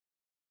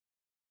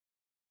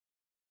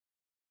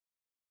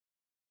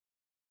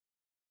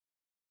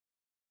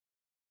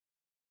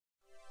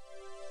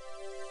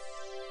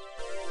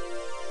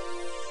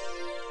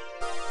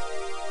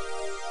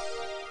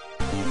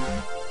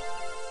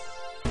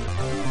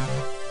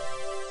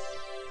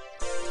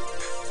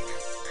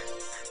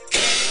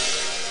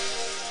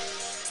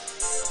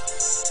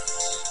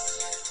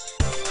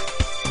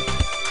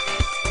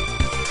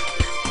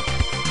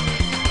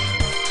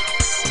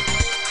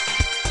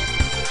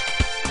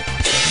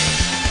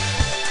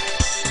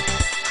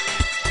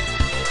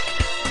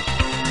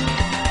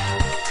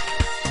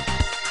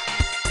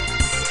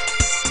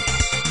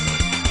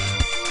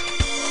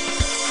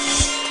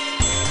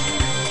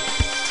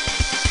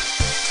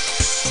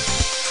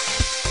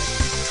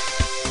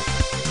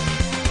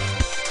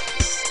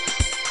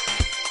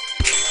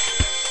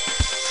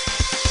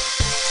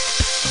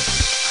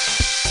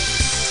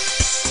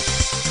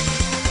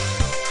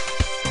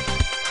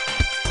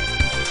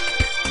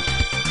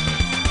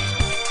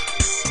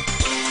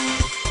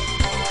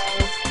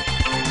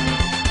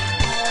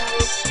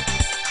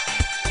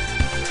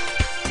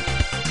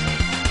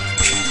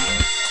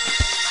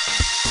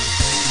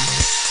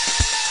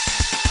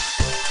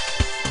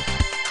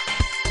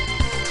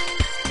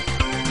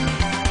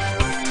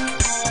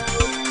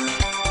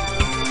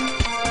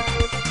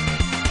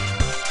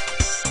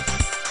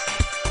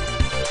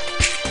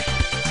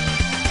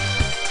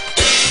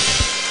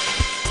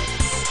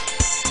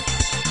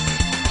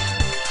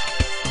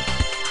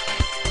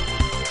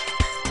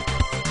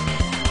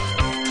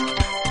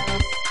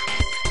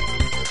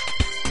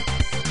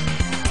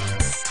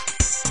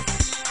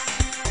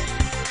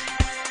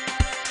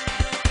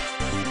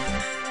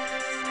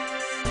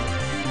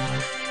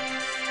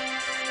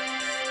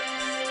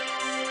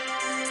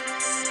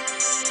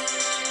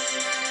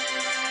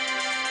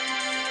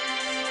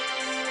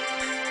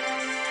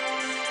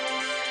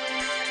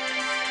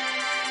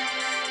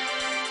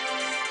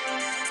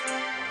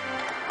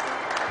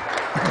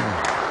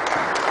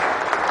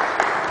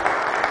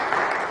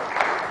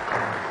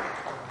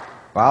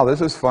Wow,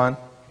 this is fun.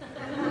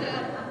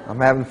 I'm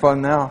having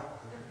fun now.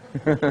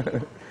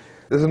 This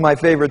is my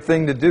favorite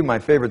thing to do, my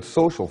favorite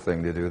social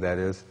thing to do, that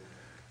is.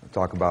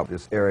 Talk about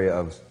this area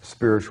of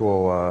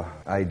spiritual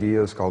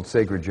ideas called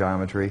sacred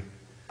geometry.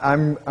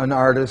 I'm an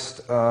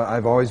artist.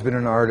 I've always been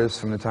an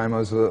artist from the time I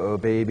was a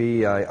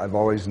baby. I've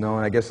always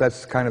known. I guess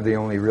that's kind of the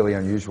only really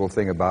unusual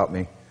thing about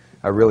me.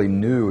 I really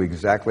knew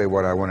exactly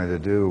what I wanted to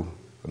do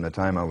from the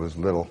time I was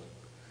little.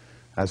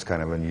 That's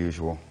kind of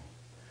unusual.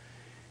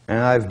 And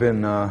I've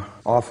been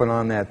off and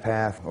on that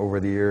path over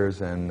the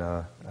years, and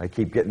I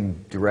keep getting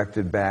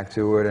directed back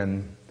to it.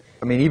 And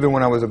I mean, even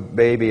when I was a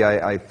baby,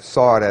 I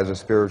saw it as a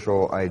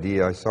spiritual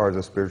idea. I saw it as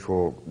a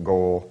spiritual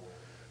goal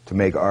to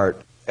make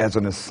art as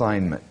an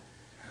assignment.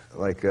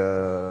 Like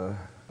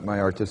my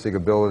artistic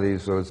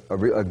abilities was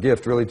a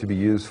gift really to be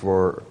used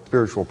for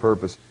spiritual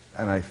purpose.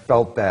 And I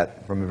felt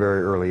that from a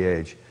very early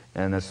age.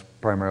 And that's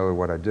primarily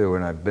what I do.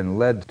 And I've been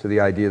led to the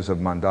ideas of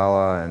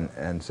mandala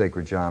and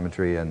sacred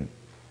geometry. And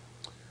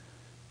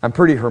I'm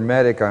pretty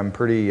hermetic. I'm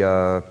pretty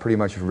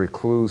much a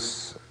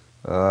recluse.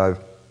 I've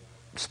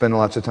spent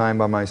lots of time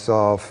by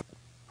myself.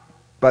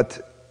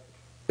 But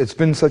it's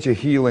been such a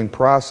healing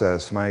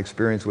process. My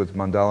experience with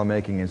mandala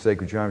making and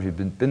sacred geometry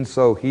has been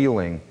so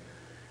healing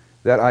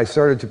that I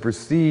started to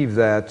perceive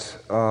that,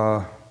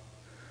 wow,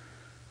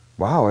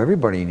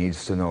 everybody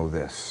needs to know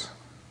this.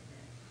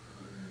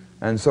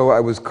 And so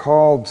I was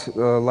called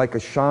like a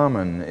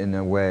shaman in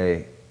a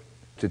way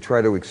to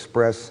try to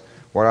express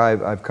what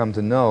I've come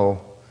to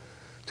know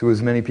to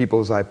as many people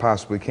as I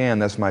possibly can.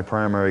 That's my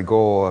primary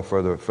goal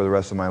for the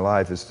rest of my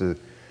life, is to,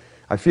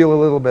 I feel a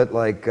little bit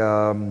like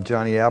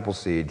Johnny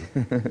Appleseed.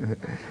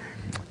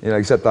 You know,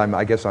 except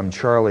I guess I'm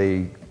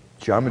Charlie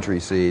Geometry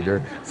Seed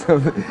or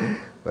something.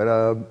 But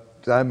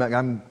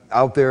I'm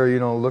out there, you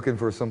know, looking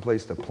for some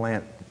place to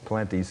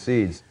plant these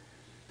seeds.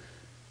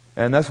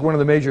 And that's one of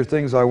the major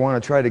things I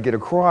want to try to get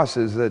across,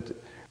 is that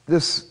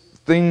this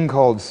thing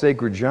called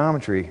sacred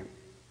geometry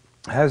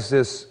has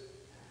this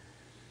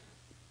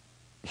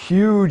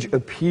huge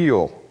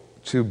appeal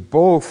to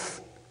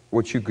both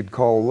what you could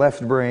call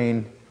left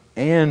brain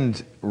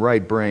and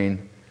right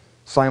brain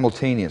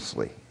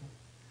simultaneously,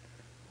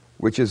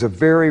 which is a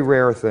very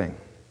rare thing.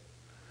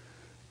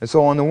 And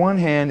so on the one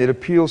hand, it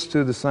appeals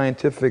to the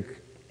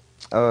scientific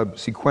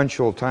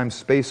sequential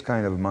time-space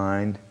kind of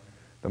mind,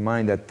 the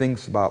mind that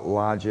thinks about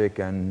logic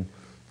and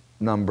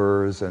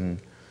numbers and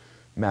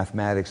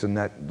mathematics and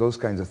those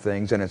kinds of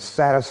things, and it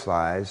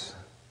satisfies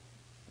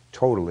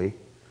totally.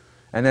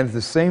 And then at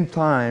the same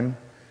time,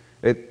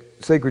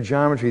 sacred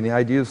geometry, the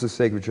ideas of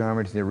sacred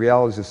geometry, the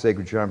realities of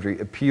sacred geometry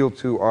appeal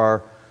to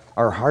our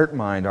heart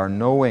mind, our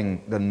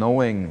knowing, the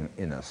knowing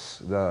in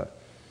us,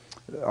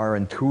 our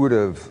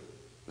intuitive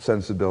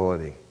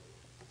sensibility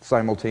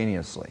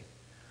simultaneously.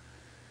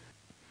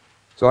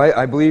 So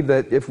I believe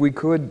that if we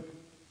could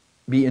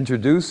be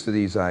introduced to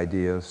these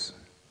ideas,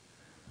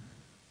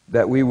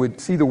 that we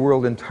would see the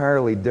world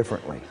entirely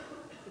differently.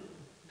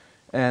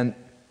 And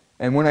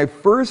when I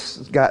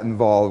first got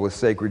involved with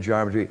sacred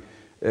geometry,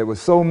 it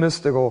was so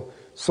mystical,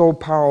 so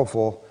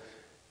powerful,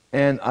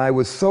 And I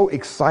was so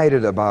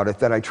excited about it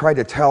that I tried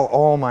to tell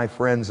all my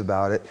friends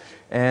about it.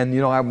 And,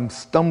 I'm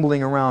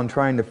stumbling around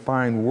trying to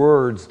find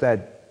words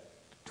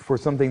for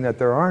something that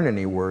there aren't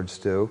any words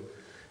to.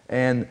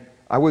 And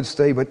I would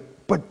say, but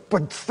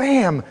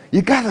Sam,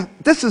 you gotta,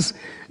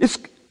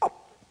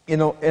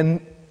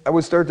 and I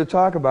would start to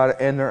talk about it,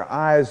 and their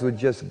eyes would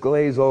just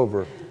glaze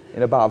over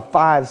in about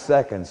 5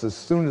 seconds as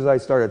soon as I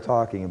started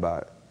talking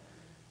about it.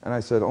 And I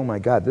said, oh my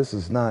God, this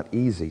is not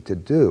easy to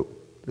do.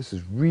 This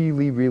is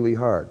really, really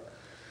hard.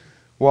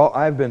 Well,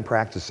 I've been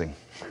practicing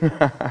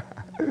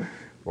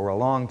for a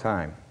long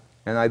time.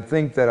 And I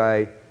think that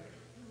I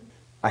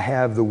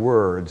have the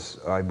words,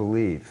 I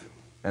believe.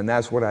 And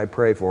that's what I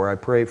pray for. I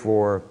pray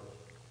for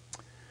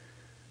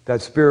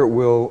that Spirit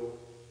will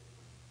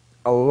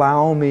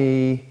allow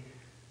me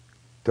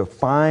to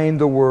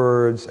find the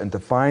words and to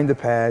find the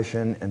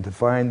passion and to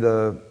find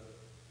the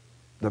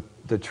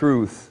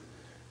truth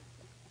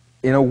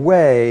in a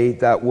way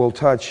that will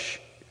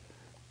touch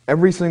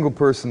every single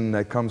person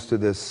that comes to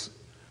this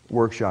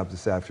workshop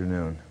this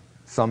afternoon,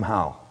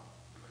 somehow.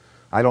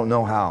 I don't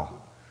know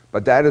how,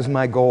 but that is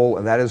my goal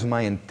and that is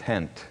my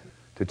intent,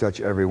 to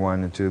touch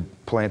everyone and to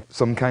plant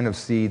some kind of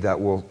seed that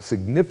will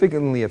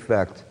significantly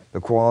affect the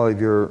quality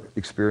of your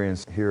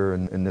experience here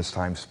in this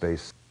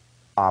time-space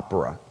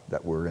opera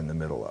that we're in the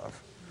middle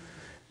of.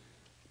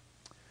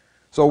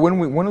 So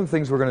one of the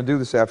things we're going to do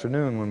this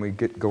afternoon when we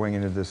get going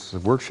into this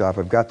workshop,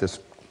 I've got this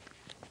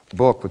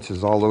book which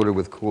is all loaded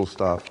with cool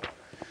stuff.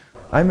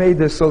 I made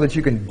this so that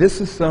you can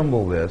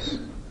disassemble this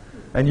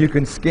and you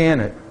can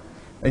scan it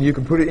and you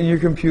can put it in your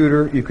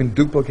computer, you can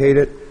duplicate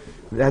it.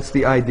 That's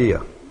the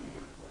idea.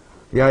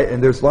 Yeah,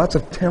 and there's lots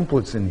of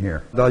templates in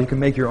here. You can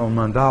make your own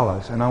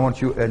mandalas, and I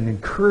want you and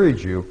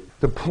encourage you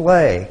to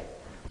play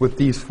with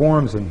these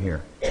forms in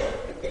here.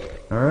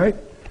 All right?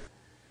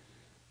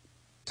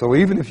 So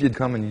even if you'd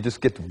come and you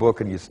just get the book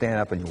and you stand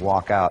up and you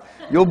walk out,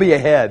 you'll be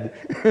ahead.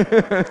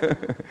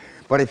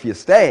 But if you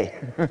stay,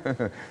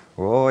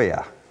 oh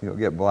yeah, you'll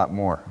get a lot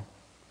more.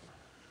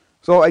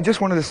 So I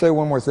just wanted to say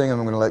one more thing, and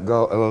I'm going to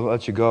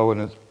let you go.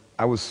 And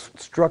I was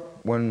struck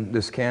when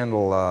this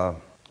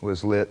candle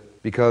was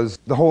lit, because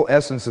the whole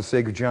essence of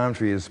sacred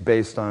geometry is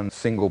based on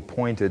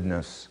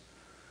single-pointedness,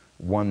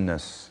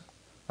 oneness,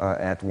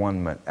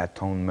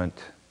 atonement,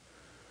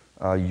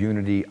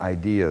 unity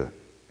idea,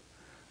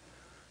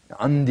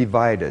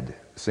 undivided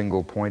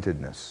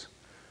single-pointedness.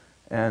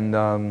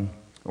 And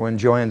when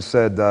Joanne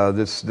said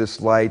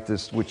this light,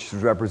 which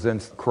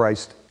represents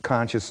Christ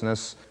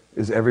consciousness,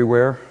 is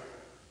everywhere,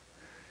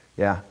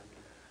 yeah,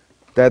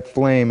 that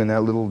flame and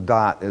that little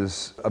dot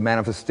is a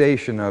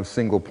manifestation of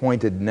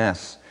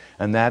single-pointedness.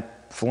 And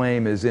that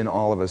flame is in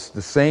all of us,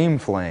 the same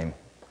flame,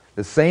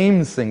 the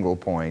same single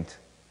point.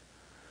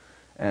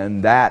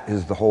 And that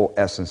is the whole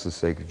essence of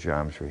sacred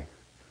geometry.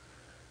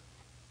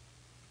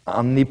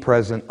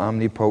 Omnipresent,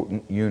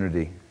 omnipotent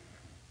unity.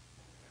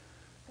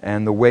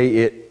 And the way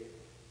it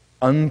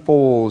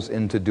unfolds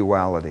into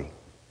duality.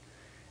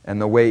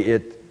 And the way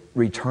it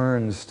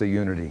returns to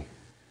unity.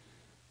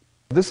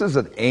 This is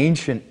an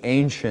ancient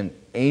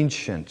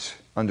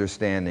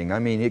understanding. I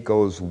mean, it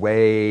goes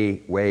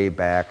way, way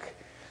back.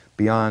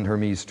 Beyond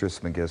Hermes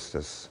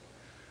Trismegistus.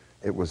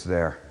 It was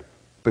there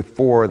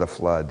before the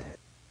flood.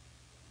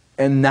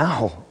 And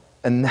now,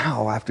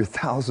 after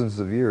thousands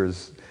of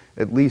years,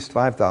 at least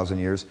 5,000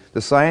 years,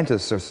 the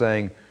scientists are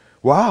saying,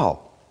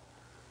 wow,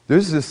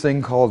 there's this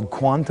thing called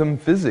quantum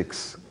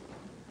physics.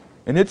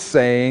 And it's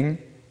saying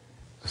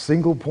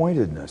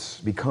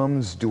single-pointedness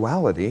becomes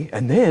duality,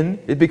 and then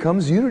it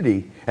becomes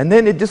unity, and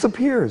then it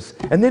disappears,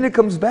 and then it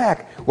comes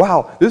back.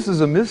 Wow, this is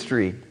a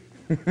mystery.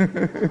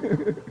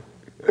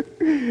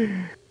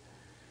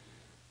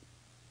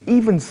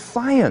 Even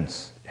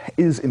science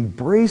is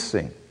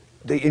embracing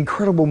the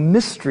incredible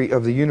mystery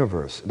of the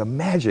universe, the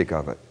magic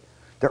of it.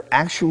 They're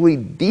actually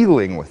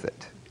dealing with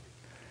it.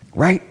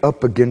 Right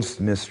up against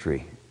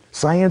mystery.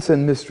 Science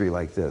and mystery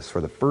like this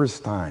for the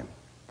first time.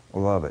 I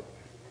love it.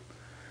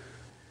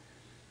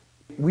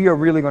 We are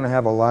really going to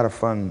have a lot of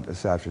fun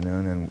this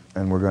afternoon,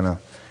 and we're going to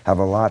have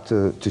a lot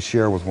to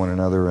share with one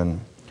another. And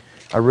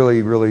I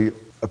really, really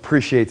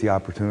appreciate the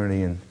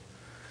opportunity and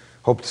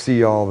hope to see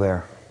you all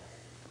there.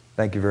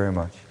 Thank you very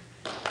much.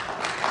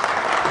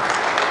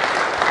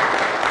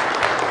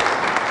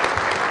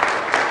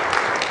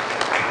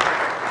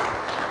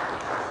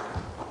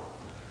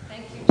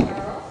 Thank you,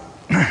 Charles.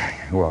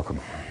 You're welcome.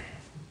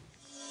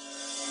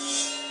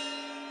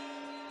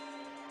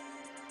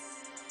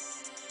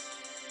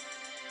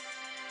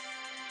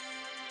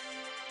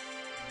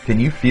 Can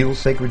you feel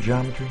sacred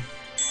geometry?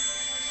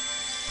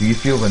 Do you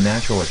feel the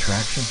natural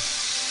attraction?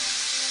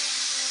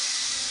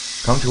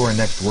 Come to our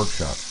next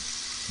workshop.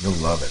 You'll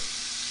love it.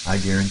 I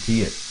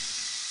guarantee it.